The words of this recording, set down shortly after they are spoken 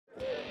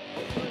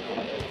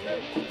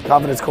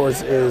Confidence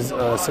course is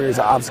a series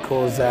of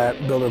obstacles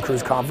that build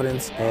recruits'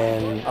 confidence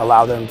and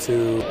allow them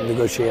to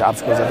negotiate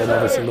obstacles that they've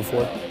never seen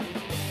before.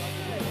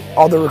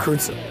 All the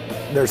recruits,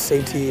 their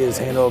safety is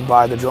handled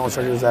by the drill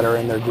instructors that are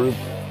in their group.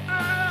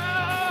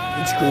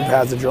 Each group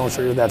has a drill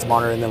instructor that's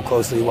monitoring them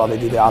closely while they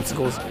do the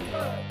obstacles.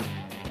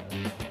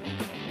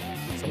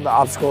 Some of the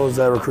obstacles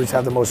that recruits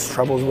have the most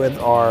troubles with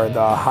are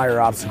the higher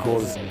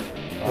obstacles,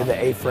 the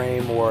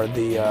A-frame or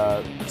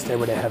the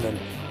Stairway to Heaven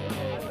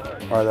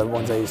are the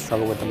ones they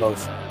struggle with the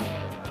most.